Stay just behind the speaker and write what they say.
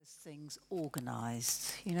things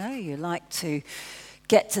organised. You like to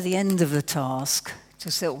get to the end of the task,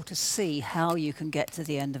 to see how you can get to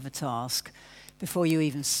the end of a task before you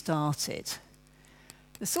even start it.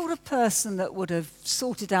 The sort of person that would have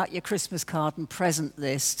sorted out your Christmas card and present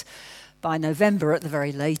list by November at the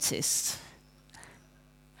very latest.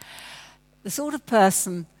 The sort of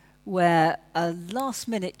person where a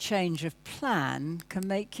last-minute change of plan can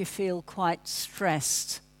make you feel quite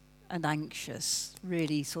stressed and anxious,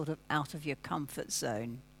 really sort of out of your comfort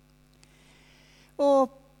zone. Or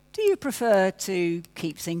do you prefer to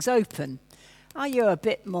keep things open? Are you a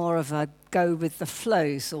bit more of a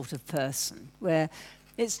go-with-the-flow sort of person, where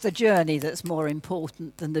it's the journey that's more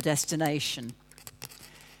important than the destination?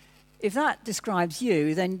 If that describes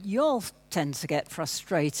you, then you'll tend to get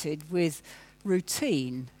frustrated with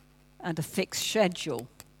routine and a fixed schedule.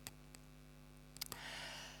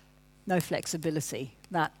 No flexibility.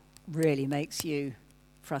 That really makes you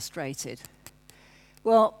frustrated.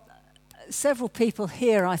 Well, several people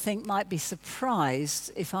here, I think, might be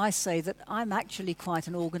surprised if I say that I'm actually quite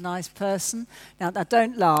an organised person. Now,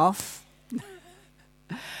 don't laugh,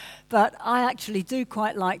 but I actually do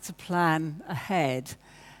quite like to plan ahead.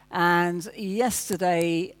 And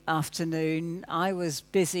yesterday afternoon, I was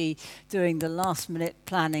busy doing the last-minute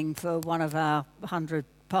planning for one of our 100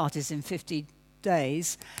 parties in 50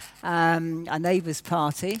 days, a neighbour's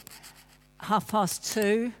party.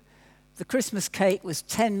 2:30, the Christmas cake was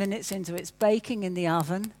 10 minutes into its baking in the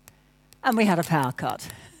oven, and we had a power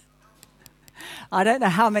cut. I don't know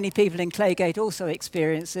how many people in Claygate also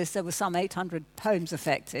experienced this. There were some 800 homes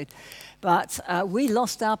affected. But we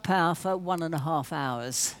lost our power for 1.5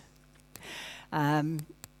 hours.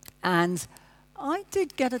 And I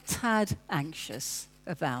did get a tad anxious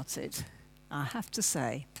about it, I have to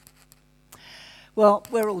say. Well,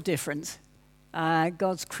 we're all different.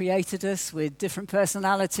 God's created us with different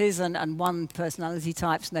personalities, and one personality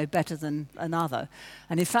type's no better than another.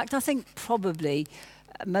 And in fact, I think probably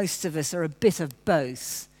most of us are a bit of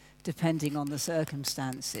both, depending on the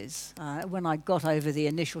circumstances. When I got over the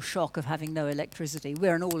initial shock of having no electricity —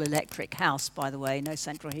 we're an all-electric house, by the way, no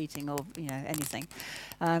central heating or anything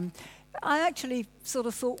 — I actually sort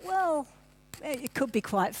of thought, well, it could be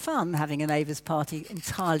quite fun having a neighbour's party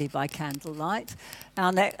entirely by candlelight.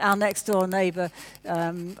 Our next door neighbour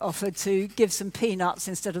offered to give some peanuts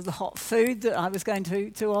instead of the hot food that I was going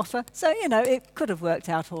to offer. So, it could have worked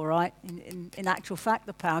out all right. In actual fact,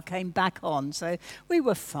 the power came back on, so we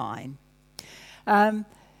were fine.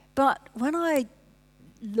 But when I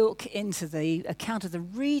look into the account of the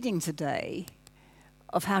reading today,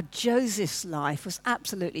 of how Joseph's life was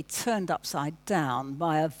absolutely turned upside down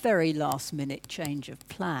by a very last-minute change of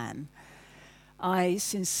plan, I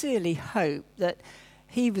sincerely hope that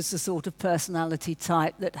he was the sort of personality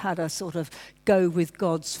type that had a sort of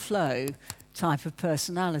go-with-God's-flow type of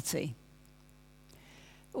personality.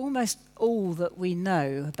 Almost all that we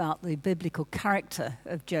know about the biblical character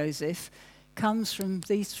of Joseph comes from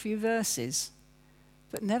these few verses.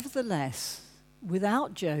 But nevertheless,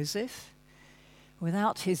 without Joseph,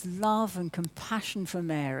 without his love and compassion for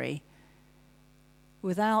Mary,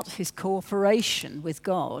 without his cooperation with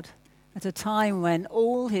God, at a time when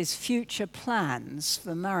all his future plans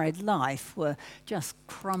for married life were just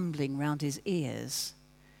crumbling round his ears,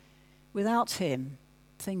 without him,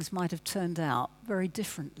 things might have turned out very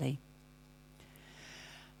differently.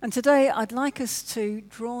 And today I'd like us to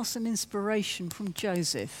draw some inspiration from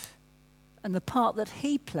Joseph and the part that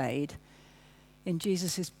he played in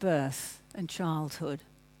Jesus' birth and childhood.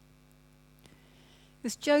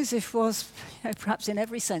 Because Joseph was, perhaps in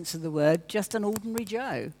every sense of the word, just an ordinary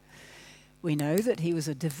Joe. We know that he was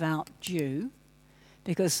a devout Jew,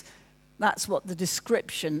 because that's what the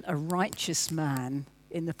description, a righteous man,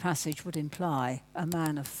 in the passage would imply: a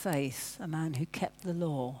man of faith, a man who kept the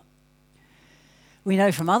law. We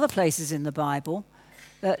know from other places in the Bible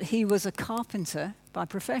that he was a carpenter by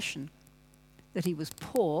profession, that he was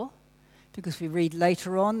poor, because we read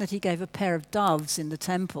later on that he gave a pair of doves in the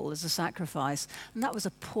temple as a sacrifice, and that was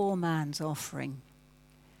a poor man's offering.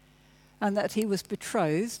 And that he was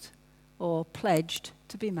betrothed or pledged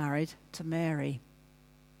to be married to Mary.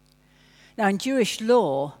 Now, in Jewish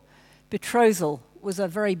law, betrothal was a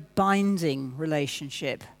very binding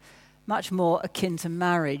relationship, much more akin to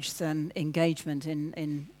marriage than engagement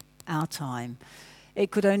in our time. It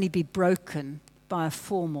could only be broken by a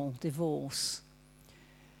formal divorce.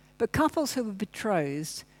 But couples who were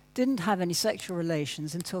betrothed didn't have any sexual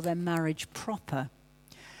relations until their marriage proper.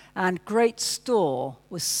 And great store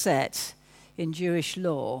was set in Jewish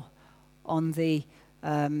law on the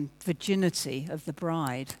virginity of the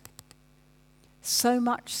bride. So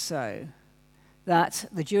much so that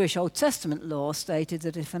the Jewish Old Testament law stated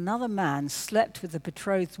that if another man slept with a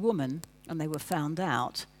betrothed woman and they were found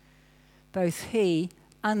out, both he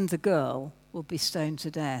and the girl would be stoned to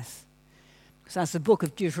death. Because as the book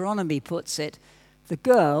of Deuteronomy puts it, the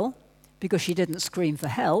girl, because she didn't scream for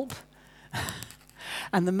help,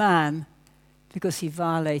 and the man, because he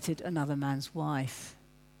violated another man's wife.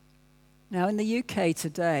 Now, in the UK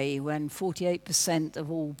today, when 48% of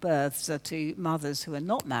all births are to mothers who are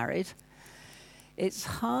not married, it's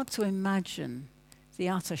hard to imagine the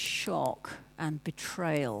utter shock and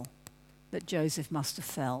betrayal that Joseph must have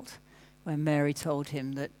felt when Mary told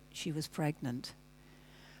him that she was pregnant.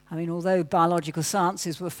 I mean, although biological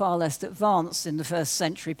sciences were far less advanced in the first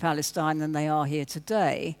century Palestine than they are here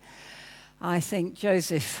today, I think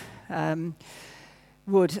Joseph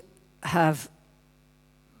would have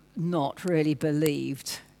not really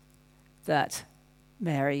believed that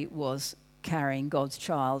Mary was carrying God's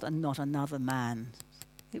child and not another man.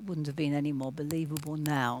 It wouldn't have been any more believable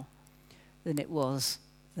now than it was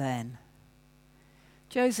then.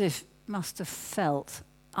 Joseph must have felt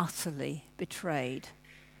utterly betrayed.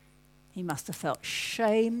 He must have felt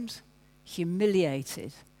shamed,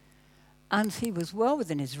 humiliated, and he was well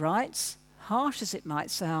within his rights, harsh as it might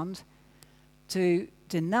sound, to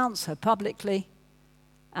denounce her publicly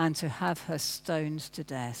and to have her stoned to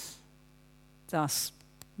death, thus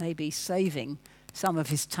maybe saving some of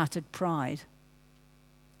his tattered pride.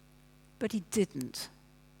 But he didn't.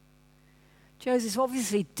 Joseph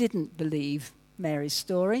obviously didn't believe Mary's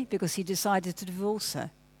story because he decided to divorce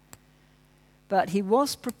her. But he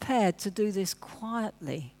was prepared to do this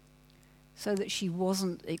quietly so that she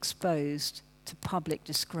wasn't exposed to public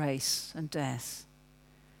disgrace and death.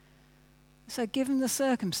 So given the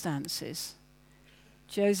circumstances,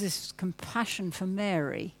 Joseph's compassion for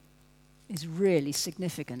Mary is really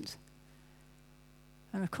significant.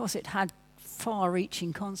 And of course it had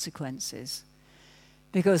far-reaching consequences,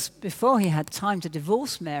 because before he had time to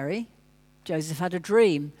divorce Mary, Joseph had a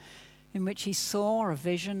dream in which he saw a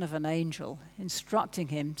vision of an angel instructing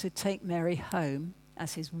him to take Mary home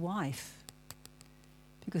as his wife,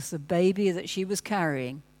 because the baby that she was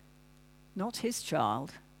carrying, not his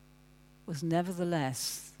child, was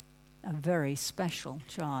nevertheless a very special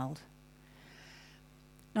child.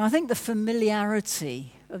 Now, I think the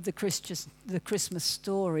familiarity of the Christmas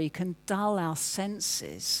story can dull our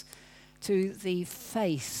senses to the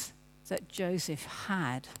faith that Joseph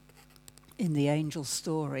had in the angel's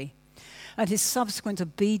story and his subsequent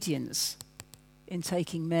obedience in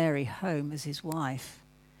taking Mary home as his wife.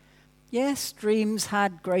 Yes, dreams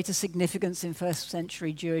had greater significance in first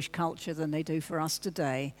century Jewish culture than they do for us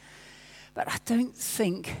today, but I don't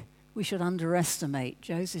think we should underestimate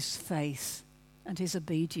Joseph's faith and his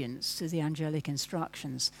obedience to the angelic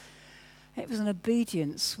instructions. It was an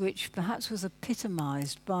obedience which perhaps was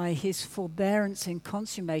epitomized by his forbearance in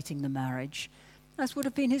consummating the marriage, as would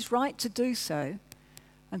have been his right to do so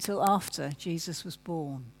until after Jesus was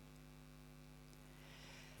born.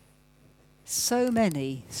 So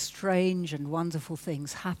many strange and wonderful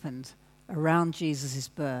things happened around Jesus'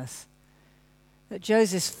 birth that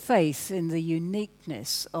Joseph's faith in the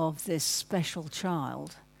uniqueness of this special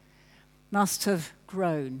child must have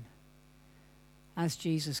grown as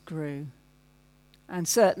Jesus grew. And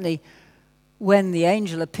certainly when the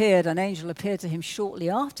angel appeared, an angel appeared to him shortly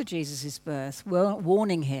after Jesus' birth,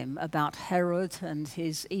 warning him about Herod and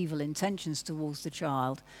his evil intentions towards the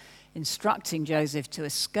child, instructing Joseph to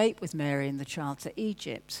escape with Mary and the child to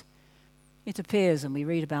Egypt. It appears, and we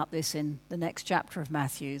read about this in the next chapter of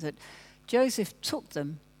Matthew, that Joseph took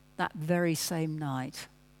them that very same night.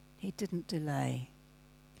 He didn't delay.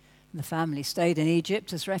 And the family stayed in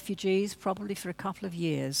Egypt as refugees, probably for a couple of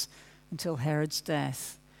years, until Herod's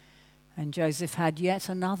death. And Joseph had yet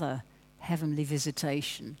another heavenly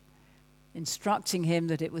visitation, instructing him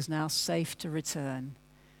that it was now safe to return,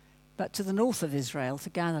 but to the north of Israel, to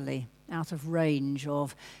Galilee, out of range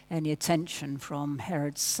of any attention from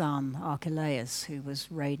Herod's son, Archelaus, who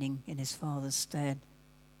was reigning in his father's stead.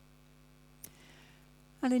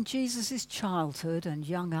 And in Jesus' childhood and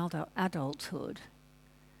young adulthood,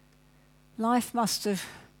 life must have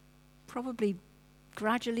probably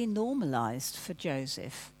gradually normalized for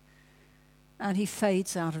Joseph, and he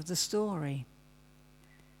fades out of the story.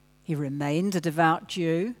 He remained a devout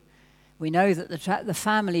Jew. We know that the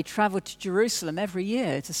family traveled to Jerusalem every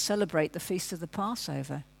year to celebrate the feast of the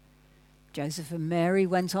Passover. Joseph and Mary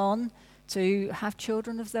went on to have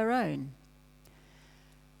children of their own.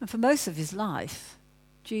 And for most of his life,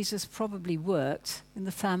 Jesus probably worked in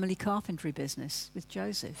the family carpentry business with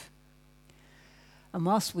Joseph. And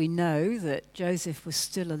whilst we know that Joseph was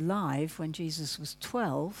still alive when Jesus was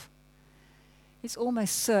 12, it's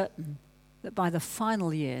almost certain that by the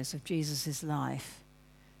final years of Jesus' life,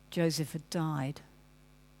 Joseph had died.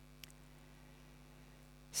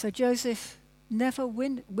 So Joseph never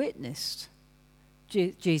witnessed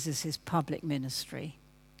Jesus' public ministry.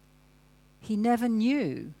 He never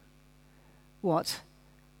knew what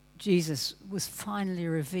Jesus was finally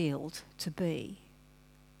revealed to be.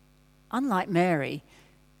 Unlike Mary,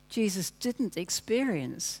 Jesus didn't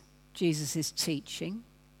experience Jesus' teaching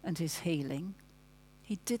and his healing.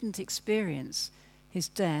 He didn't experience his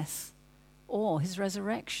death or his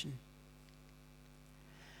resurrection.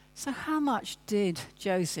 So how much did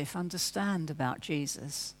Joseph understand about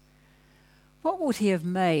Jesus? What would he have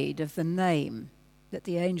made of the name that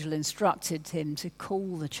the angel instructed him to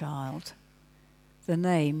call the child? The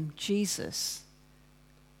name Jesus,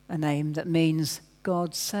 a name that means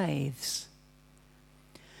God saves.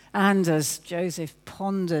 And as Joseph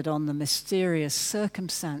pondered on the mysterious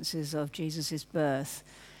circumstances of Jesus' birth,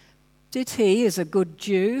 did he, as a good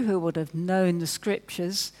Jew who would have known the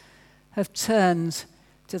scriptures, have turned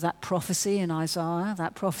to that prophecy in Isaiah,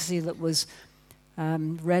 that prophecy that was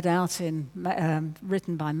read out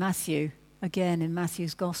written by Matthew, again in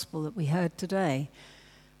Matthew's gospel that we heard today?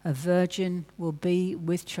 A virgin will be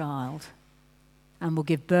with child and will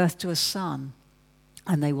give birth to a son,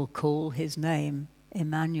 and they will call his name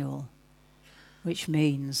Emmanuel, which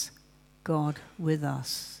means God with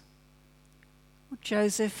us. Would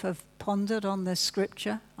Joseph have pondered on this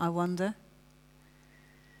scripture, I wonder?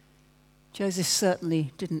 Joseph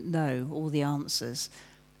certainly didn't know all the answers,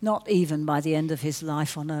 not even by the end of his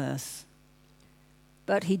life on earth.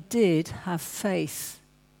 But he did have faith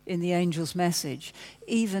in the angel's message,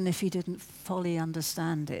 even if he didn't fully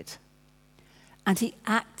understand it. And he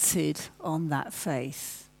acted on that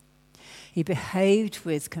faith. He behaved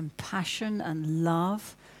with compassion and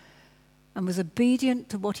love and was obedient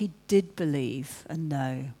to what he did believe and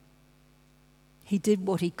know. He did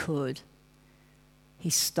what he could. He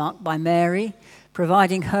stuck by Mary,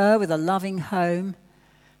 providing her with a loving home,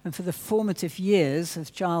 and for the formative years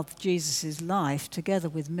of child Jesus' life, together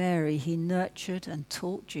with Mary, he nurtured and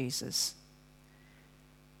taught Jesus.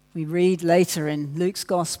 We read later in Luke's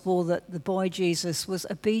gospel that the boy Jesus was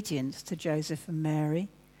obedient to Joseph and Mary,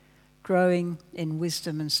 growing in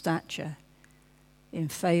wisdom and stature, in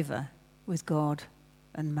favor with God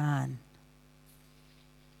and man.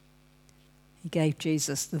 He gave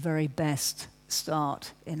Jesus the very best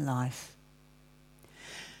start in life.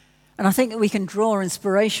 And I think that we can draw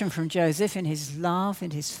inspiration from Joseph in his love,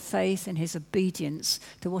 in his faith, in his obedience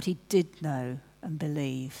to what he did know and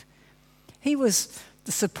believe. He was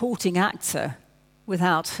the supporting actor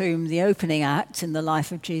without whom the opening act in the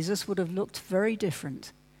life of Jesus would have looked very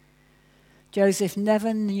different. Joseph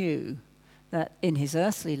never knew that in his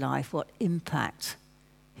earthly life what impact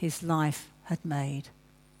his life had made.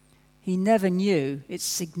 He never knew its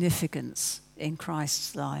significance in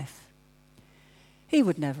Christ's life. He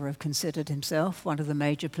would never have considered himself one of the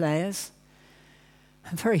major players.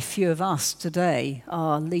 And very few of us today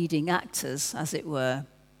are leading actors, as it were.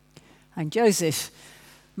 And Joseph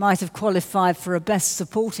might have qualified for a Best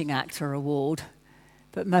Supporting Actor award,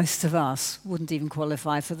 but most of us wouldn't even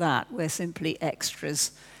qualify for that. We're simply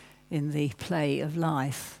extras in the play of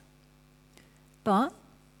life. But,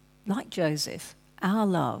 like Joseph, our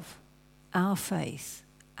love, our faith,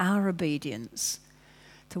 our obedience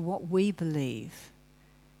to what we believe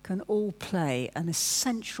can all play an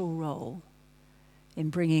essential role in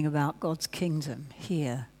bringing about God's kingdom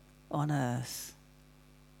here on earth.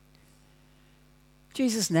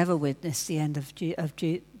 Joseph never witnessed the end of Jesus'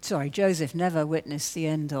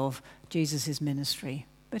 ministry,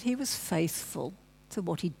 but he was faithful to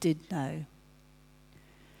what he did know.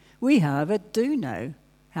 We, however, do know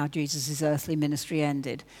how Jesus' earthly ministry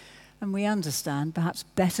ended, and we understand, perhaps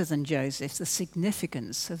better than Joseph, the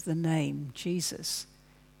significance of the name Jesus,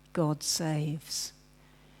 God saves,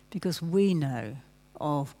 because we know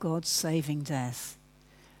of God's saving death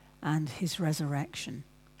and his resurrection.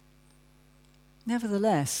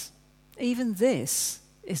 Nevertheless, even this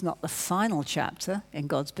is not the final chapter in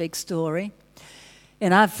God's big story.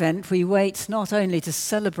 In Advent, we wait not only to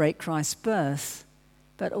celebrate Christ's birth,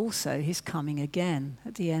 but also his coming again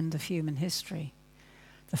at the end of human history.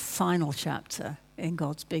 The final chapter in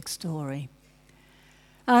God's big story.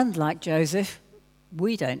 And like Joseph,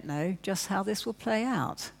 we don't know just how this will play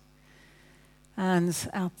out. And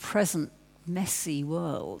our present messy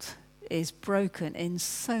world is broken in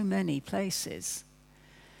so many places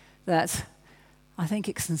that I think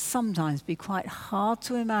it can sometimes be quite hard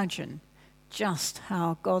to imagine just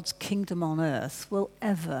how God's kingdom on earth will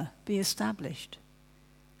ever be established.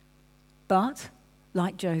 But,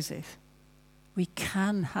 like Joseph, We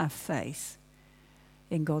can have faith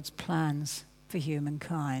in God's plans for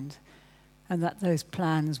humankind, and that those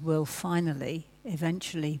plans will finally,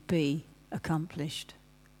 eventually be accomplished.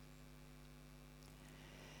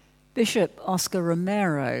 Bishop Oscar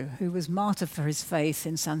Romero, who was martyred for his faith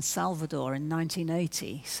in San Salvador in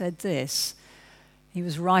 1980, said this. He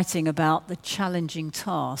was writing about the challenging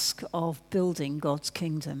task of building God's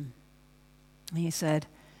kingdom. He said,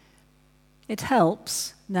 "It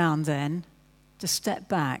helps now and then to step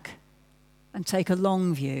back and take a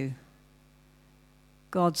long view.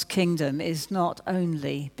 God's kingdom is not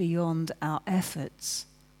only beyond our efforts,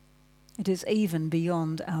 it is even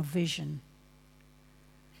beyond our vision.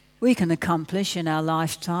 We can accomplish in our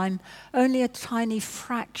lifetime only a tiny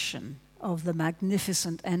fraction of the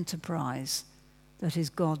magnificent enterprise that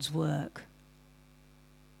is God's work.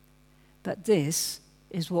 But this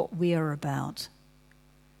is what we are about.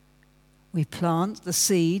 We plant the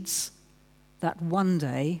seeds that one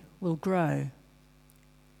day will grow.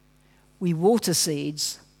 We water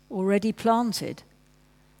seeds already planted,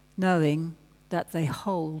 knowing that they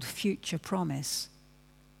hold future promise.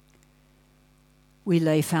 We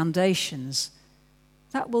lay foundations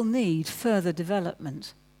that will need further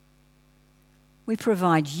development. We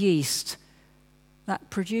provide yeast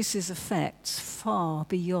that produces effects far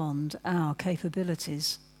beyond our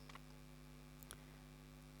capabilities.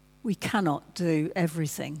 We cannot do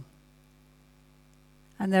everything.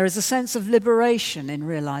 And there is a sense of liberation in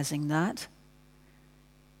realizing that.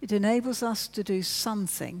 It enables us to do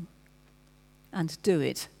something and do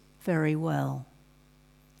it very well.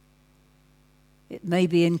 It may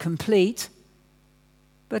be incomplete,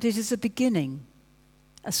 but it is a beginning,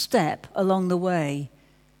 a step along the way,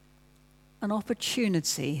 an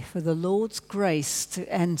opportunity for the Lord's grace to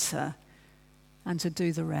enter and to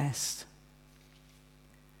do the rest.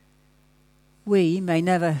 We may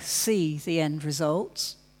never see the end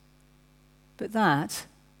results, but that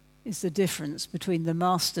is the difference between the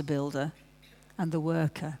master builder and the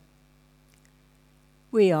worker.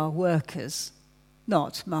 We are workers,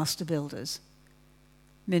 not master builders.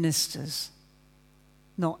 Ministers,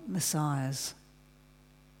 not messiahs.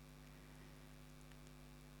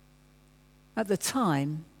 At the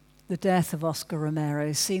time, the death of Oscar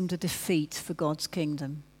Romero seemed a defeat for God's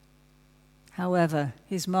kingdom. However,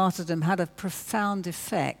 his martyrdom had a profound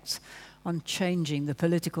effect on changing the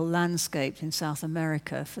political landscape in South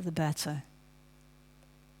America for the better.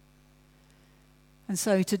 And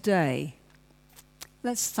so today,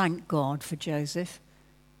 let's thank God for Joseph,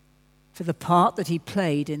 for the part that he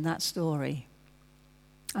played in that story,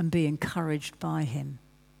 and be encouraged by him.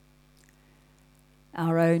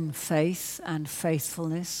 Our own faith and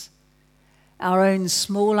faithfulness, our own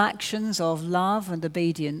small actions of love and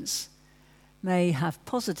obedience may have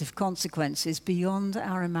positive consequences beyond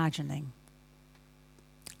our imagining.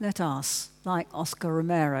 Let us, like Oscar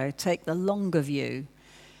Romero, take the longer view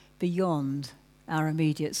beyond our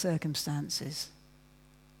immediate circumstances.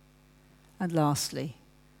 And lastly,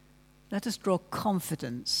 let us draw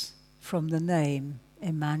confidence from the name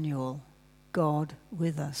Emmanuel, God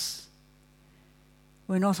with us.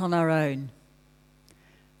 We're not on our own.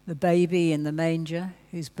 The baby in the manger,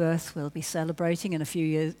 whose birth we'll be celebrating in a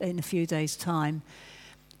few days' time,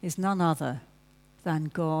 is none other than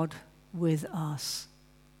God with us.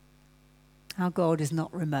 Our God is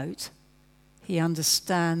not remote. He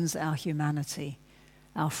understands our humanity,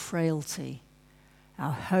 our frailty,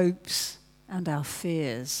 our hopes and our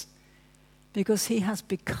fears, because he has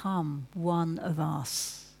become one of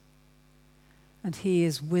us. And he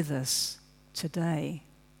is with us today,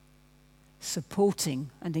 supporting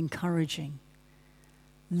and encouraging,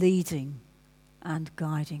 leading and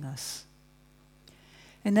guiding us,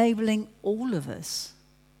 enabling all of us,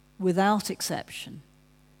 without exception,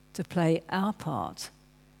 to play our part,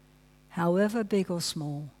 however big or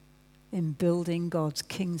small, in building God's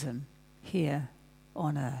kingdom here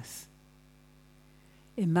on earth.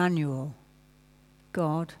 Emmanuel,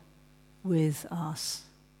 God with us.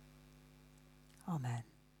 Amen.